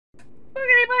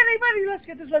everybody, let's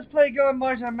get this Let's Play going.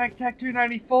 Mars on MechTech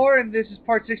 294, and this is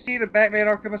part 16 of Batman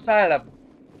Arkham Asylum.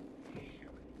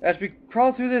 As we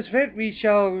crawl through this vent, we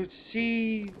shall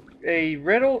see a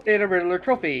riddle and a Riddler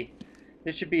trophy.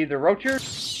 This should be the Roacher.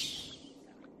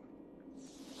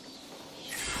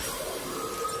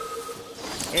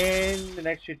 And the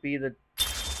next should be the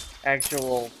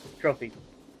actual trophy.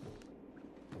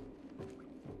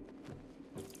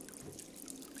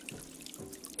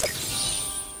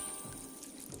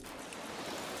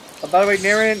 Oh, by the way,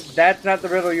 Naren, that's not the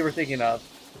riddle you were thinking of.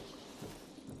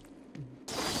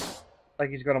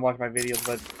 Like he's gonna watch my videos,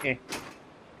 but eh.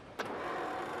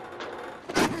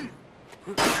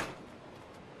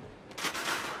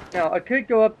 Now, I could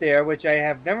go up there, which I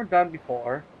have never done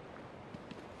before.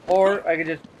 Or I could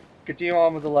just continue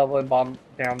on with the level and bomb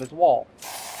down this wall.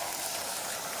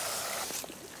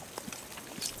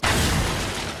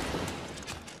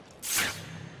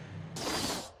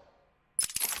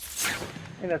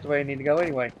 And that's the way I need to go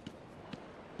anyway.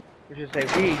 I should say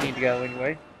we need to go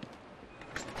anyway.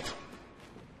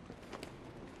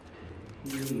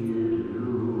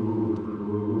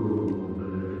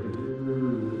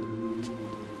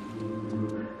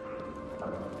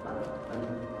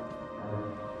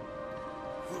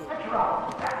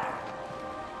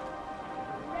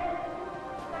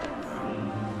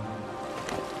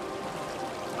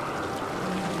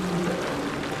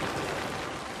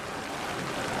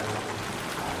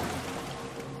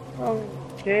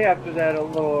 Okay, after that a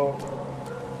little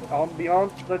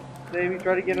ambiance, let's maybe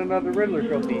try to get another Riddler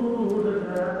trophy.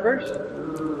 First,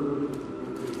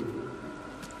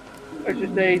 I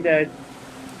should say that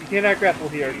you cannot grapple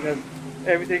here because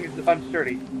everything is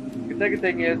unsturdy. The second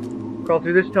thing is, crawl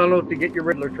through this tunnel to get your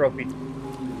Riddler trophy.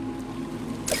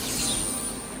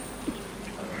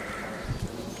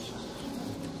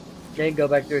 Then go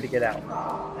back there to get out.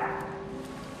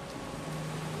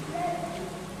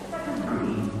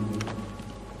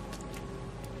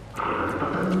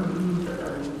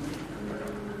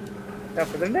 Now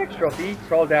for the next trophy,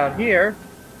 crawl down here,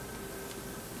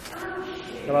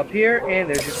 come up here, and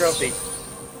there's your trophy.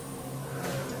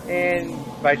 And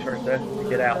vice versa to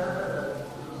get out.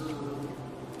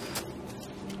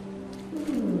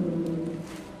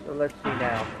 So let's see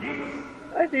now.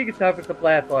 I think it's time for some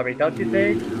platforming, don't you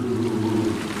think?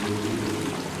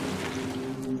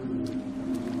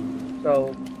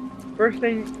 So, first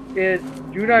thing is,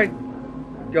 do not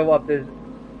go up this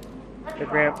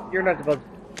ramp. You're not supposed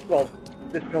to, well,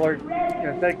 this pillar,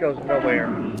 that goes nowhere.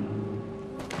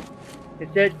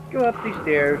 Instead, go up these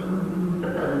stairs,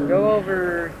 go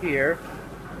over here,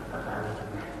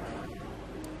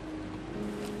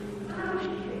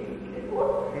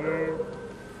 and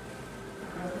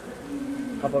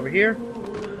hop over here.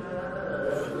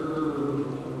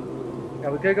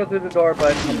 Now we could go through the door,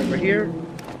 but hop over here,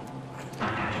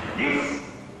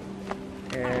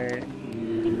 and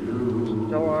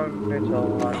so on and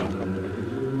so on.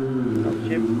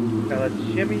 Now let's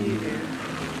shimmy and...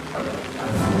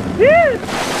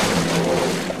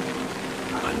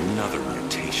 Another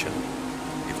mutation.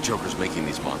 If Joker's making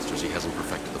these monsters, he hasn't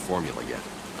perfected the formula yet.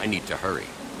 I need to hurry.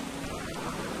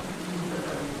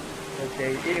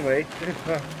 Okay, anyway,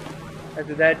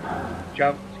 after that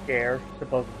jump scare,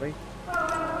 supposedly.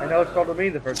 I know it startled me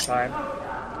the first time.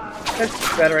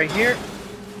 That's better right here.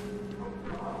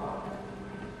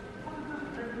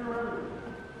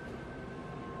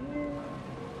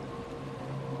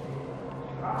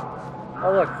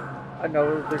 Oh look,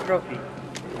 another trophy.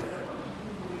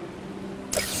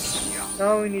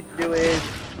 All we need to do is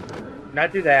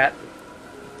not do that.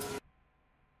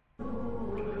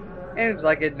 And it's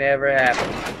like it never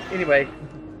happened. Anyway.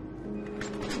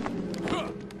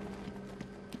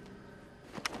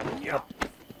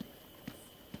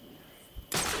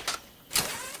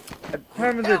 At the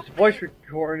time of this voice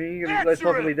recording, let's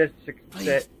hopefully this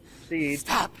succeeds. It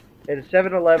is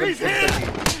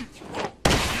 7-11.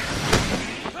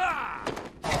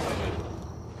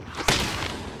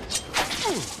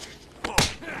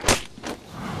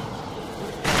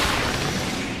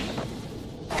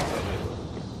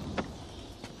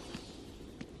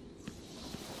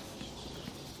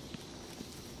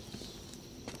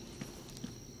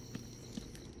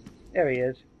 There he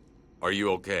is. Are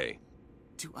you okay?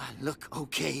 Do I look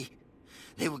okay?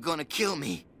 They were gonna kill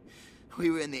me.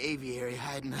 We were in the aviary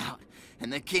hiding out,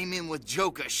 and they came in with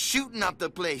Joker shooting up the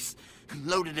place and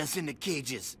loaded us into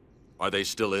cages. Are they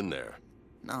still in there?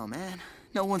 No, man.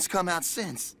 No one's come out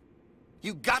since.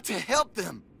 You got to help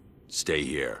them. Stay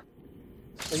here.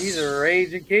 Well, he's a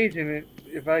raging Cajun,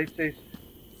 if I say...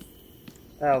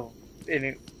 Oh,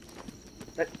 anyway.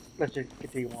 Let's just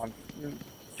continue on.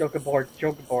 Joke aboard,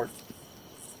 joke aboard.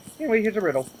 Anyway, here's a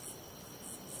riddle.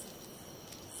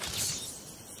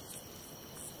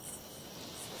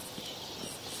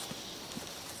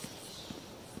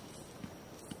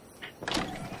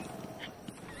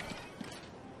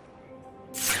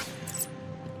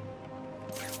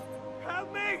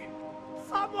 Help me!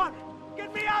 Someone!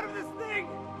 Get me out of this thing!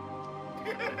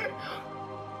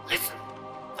 Listen,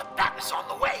 the bat is on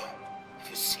the way. If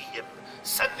you see him,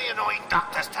 send the annoying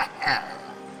doctors to hell.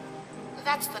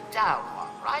 That's the down one,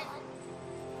 right?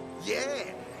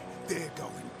 Yeah, they're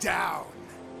going down.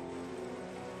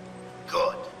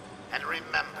 Good. And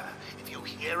remember, if you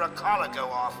hear a collar go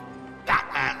off,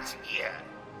 Batman's here.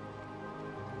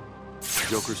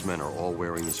 Joker's men are all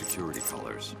wearing the security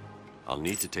collars. I'll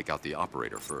need to take out the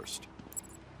operator first.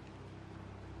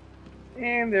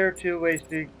 And there are two ways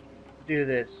to do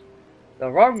this. The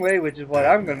wrong way, which is what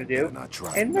I'm going to do,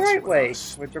 and the right way,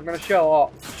 which I'm going to show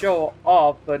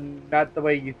off, but not the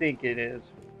way you think it is.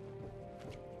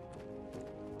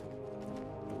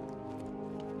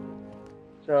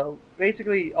 So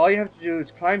basically, all you have to do is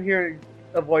climb here and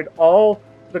avoid all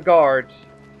the guards,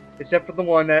 except for the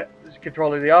one that is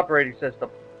controlling the operating system.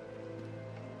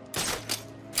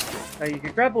 Now you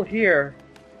can grapple here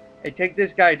and take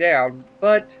this guy down,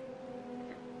 but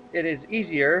it is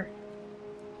easier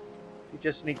to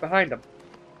just sneak behind him.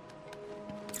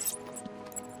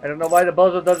 I don't know why the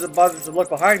bozo doesn't bother to look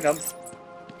behind him,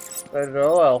 but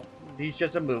oh well, he's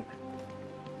just a mook.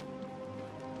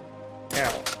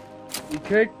 Now, you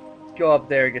could go up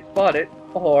there and get spotted,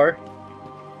 or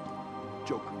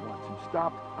Joker wants him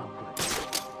stopped. I'll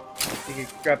you can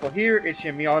grapple here and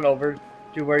shimmy on over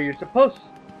to where you're supposed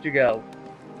to go.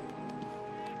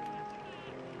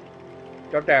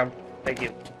 Jump down. Thank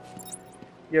you.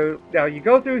 Now you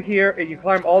go through here and you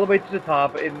climb all the way to the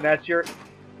top, and that's your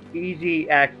easy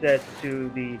access to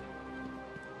the,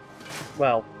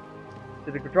 well,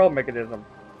 to the control mechanism.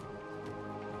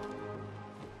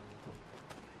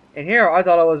 And here I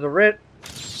thought it was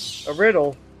a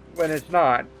riddle when it's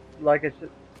not. Like I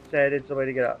said, it's the way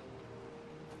to get up.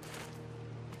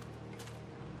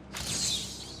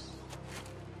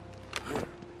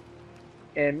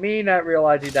 And me not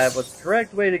realizing that was the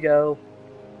correct way to go.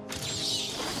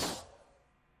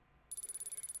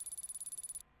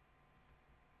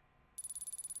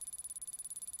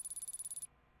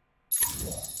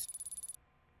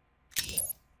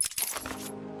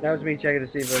 That was me checking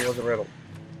to see if it was a riddle.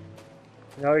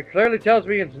 Now it clearly tells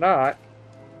me it's not.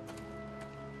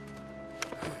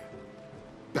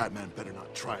 Batman better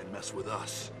not try and mess with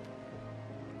us.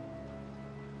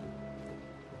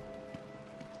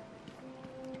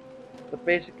 But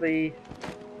basically,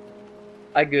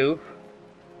 I goof.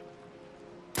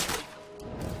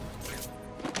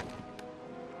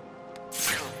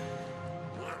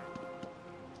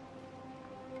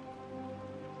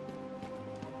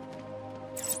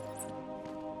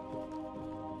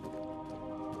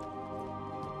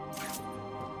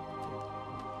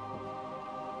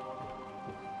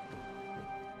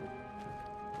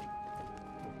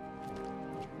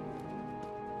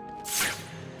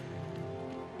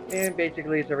 And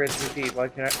basically, it's a rinse and repeat.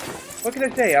 What can I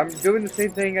say? I'm doing the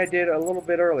same thing I did a little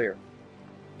bit earlier.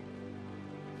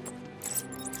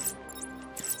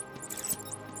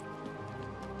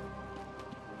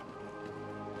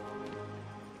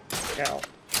 Now,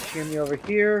 shimmy over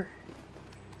here.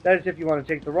 That is if you want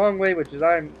to take the wrong way, which is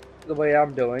the way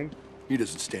I'm doing. He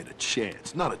doesn't stand a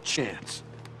chance. Not a chance.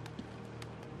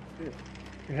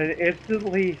 And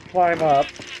instantly climb up.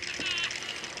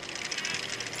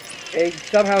 And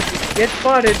somehow get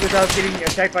spotted without getting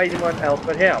attacked by anyone else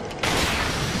but him.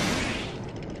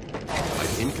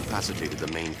 I've incapacitated the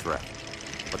main threat,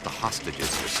 but the hostages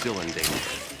are still in danger.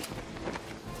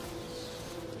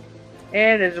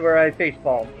 And this is where I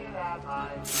facepalm.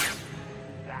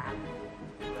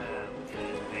 Do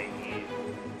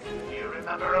you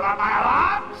remember about my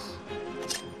alarms?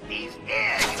 These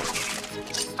ears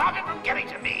stop it from getting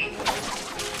to me.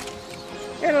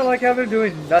 And I like how they're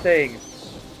doing nothing.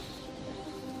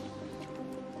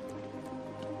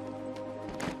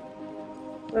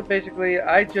 But basically,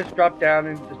 I just dropped down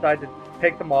and decided to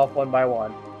take them off one by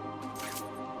one.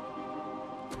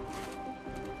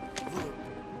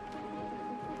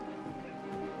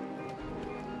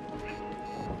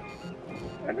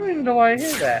 I don't even know why I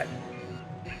hear that.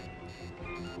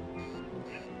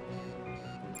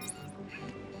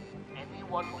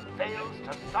 Anyone who fails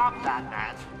to stop that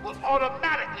man will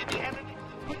automatically be entered into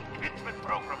the enhancement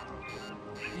program.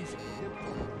 Easy,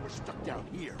 we're stuck down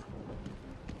here.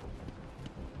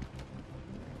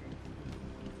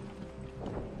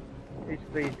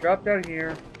 Basically, drop down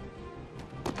here.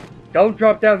 Don't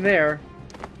drop down there.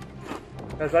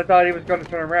 Because I thought he was going to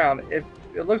turn around. If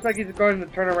it looks like he's going to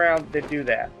turn around, then do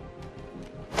that.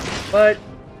 But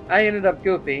I ended up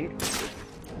goofing.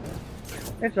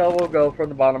 And so we'll go from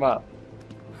the bottom up.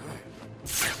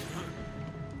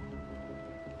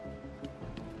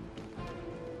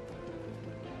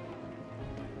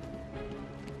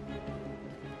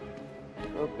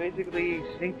 So basically,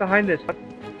 sneak behind this one.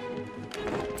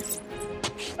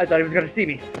 I thought he was going to see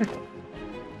me.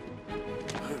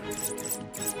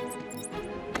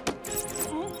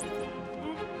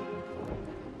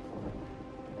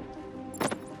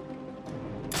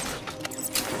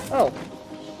 Oh,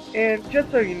 and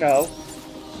just so you know,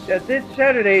 that this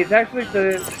Saturday is actually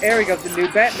the airing of the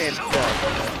new Batman film.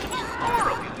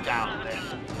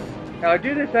 Now I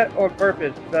do this on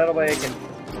purpose, so that way I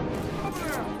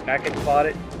can spot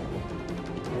it.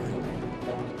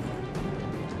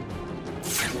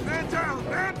 Man down!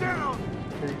 Man down!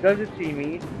 Because he doesn't see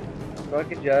me, so I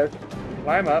can just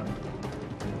climb up.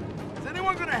 Is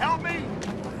anyone gonna help me?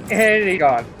 And he's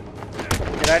gone.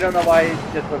 And I don't know why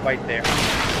he just went right there.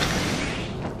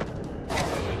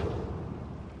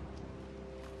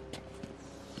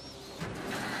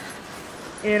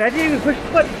 And I didn't even push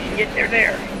the button to get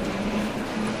there.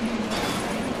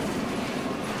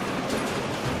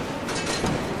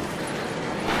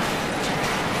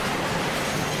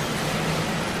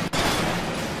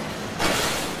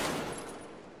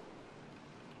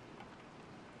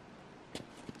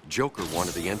 Joker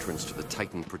wanted the entrance to the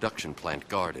Titan production plant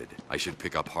guarded. I should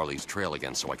pick up Harley's trail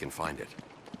again so I can find it.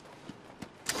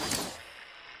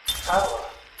 Pamela,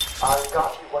 I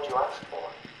got you what you asked for.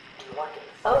 Do you like it?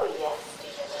 Oh yes,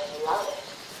 Stephen, I love it.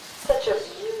 Such a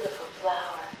beautiful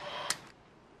flower.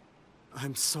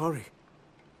 I'm sorry.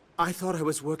 I thought I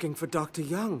was working for Dr.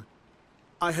 Young.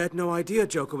 I had no idea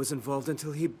Joker was involved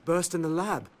until he burst in the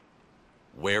lab.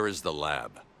 Where is the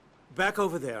lab? Back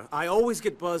over there. I always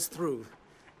get buzzed through.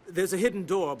 There's a hidden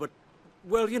door, but,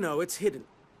 well, you know, it's hidden.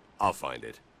 I'll find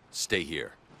it. Stay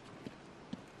here.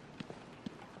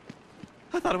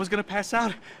 I thought I was gonna pass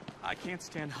out. I can't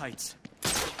stand heights.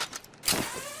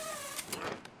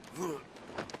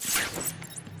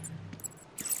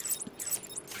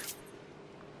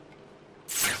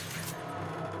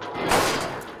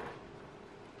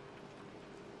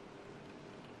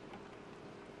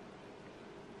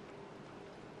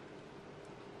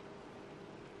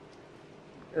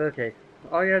 Okay,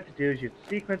 all you have to do is use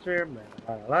the sequencer,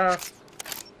 blah, blah, blah.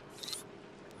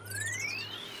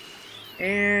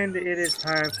 And it is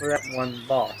time for that one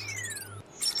boss.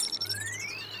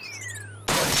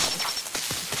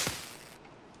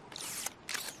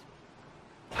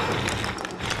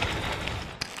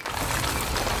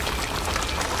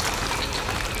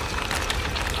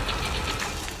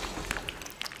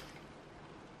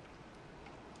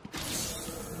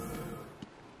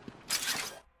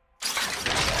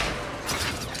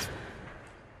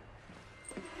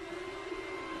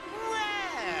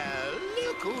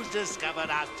 Who's discovered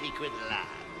our secret lab?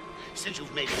 Since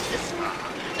you've made it this far,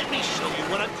 let me show you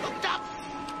what I've cooked up.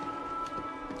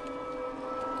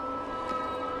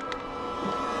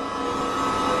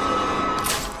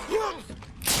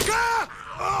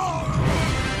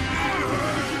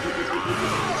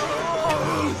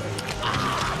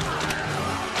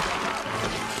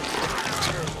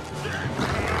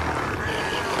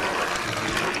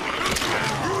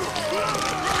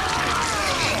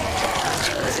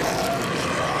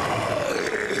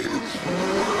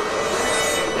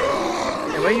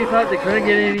 Well, you thought they couldn't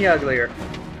get any uglier.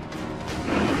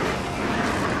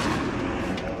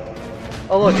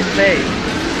 Oh look, it's May.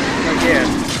 Again.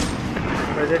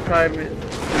 But this time it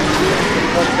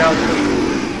comes down to...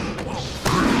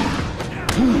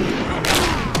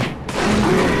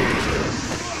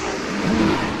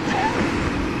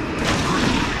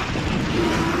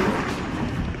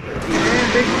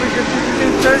 And basically just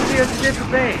as thirsty as it did for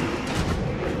Bane.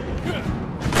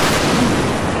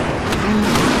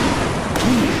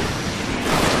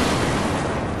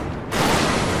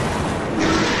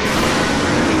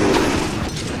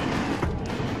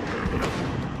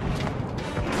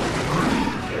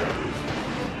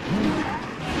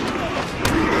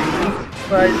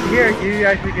 But here, you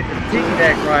actually get to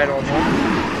piggyback ride on them,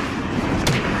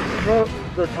 throw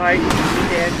the Titan,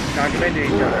 and knock them into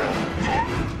each other.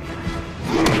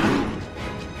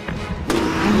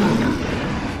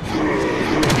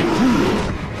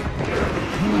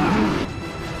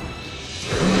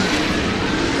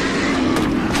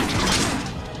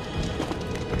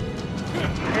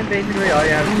 And basically all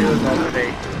you have to do is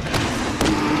alternate.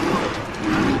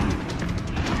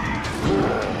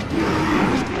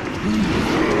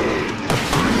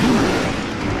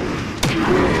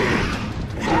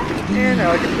 And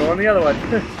now I can go on the other one.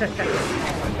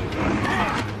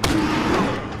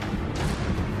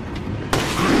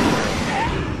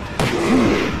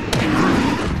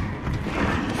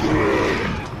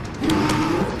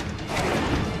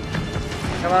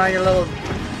 Come on, you little...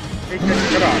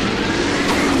 Come on.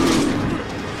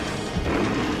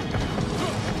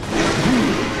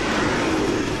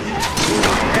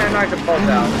 And knock them both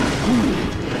out.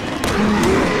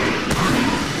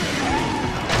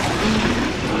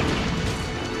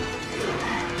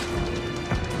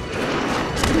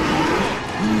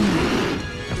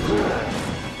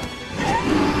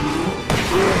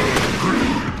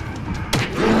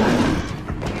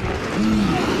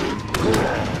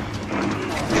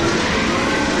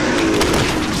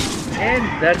 And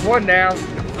that's one down.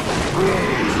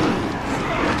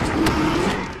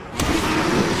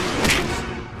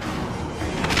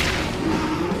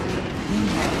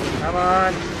 Come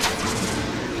on.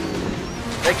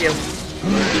 Thank you.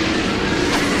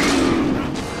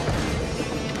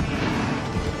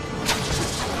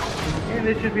 And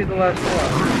this should be the last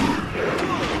one.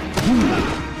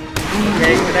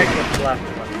 Okay, connect with the last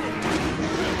one.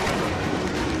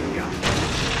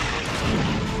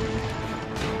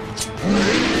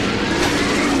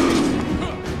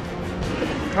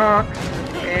 Honk,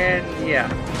 and yeah.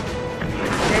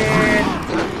 And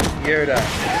you're done.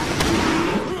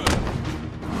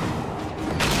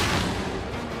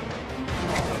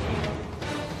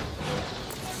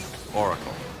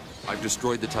 Oracle, I've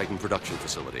destroyed the Titan production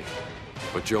facility,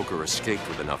 but Joker escaped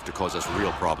with enough to cause us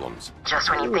real problems. Just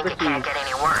when you think it can't get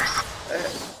any worse.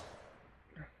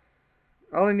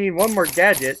 I only need one more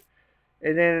gadget,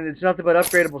 and then it's nothing but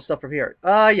upgradable stuff from here.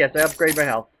 Yes, I upgrade my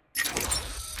health.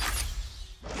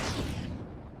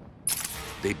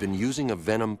 They've been using a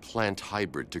venom plant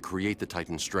hybrid to create the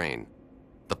Titan strain.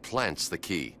 The plant's the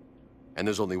key. And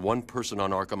there's only one person on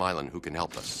Arkham Island who can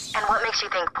help us. And what makes you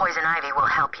think Poison Ivy will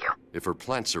help you? If her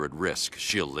plants are at risk,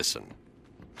 she'll listen.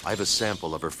 I have a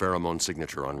sample of her pheromone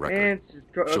signature on record. And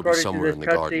She'll be somewhere in the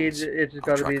gardens. It's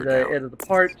going to be the end of the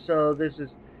part, so this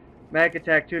is Mac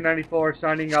Attack 294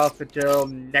 signing off until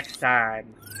next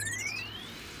time.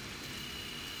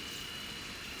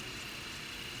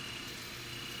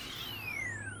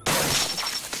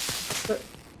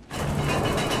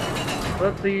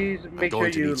 But please make sure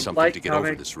you like,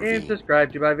 comment, and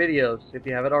subscribe to my videos if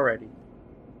you haven't already.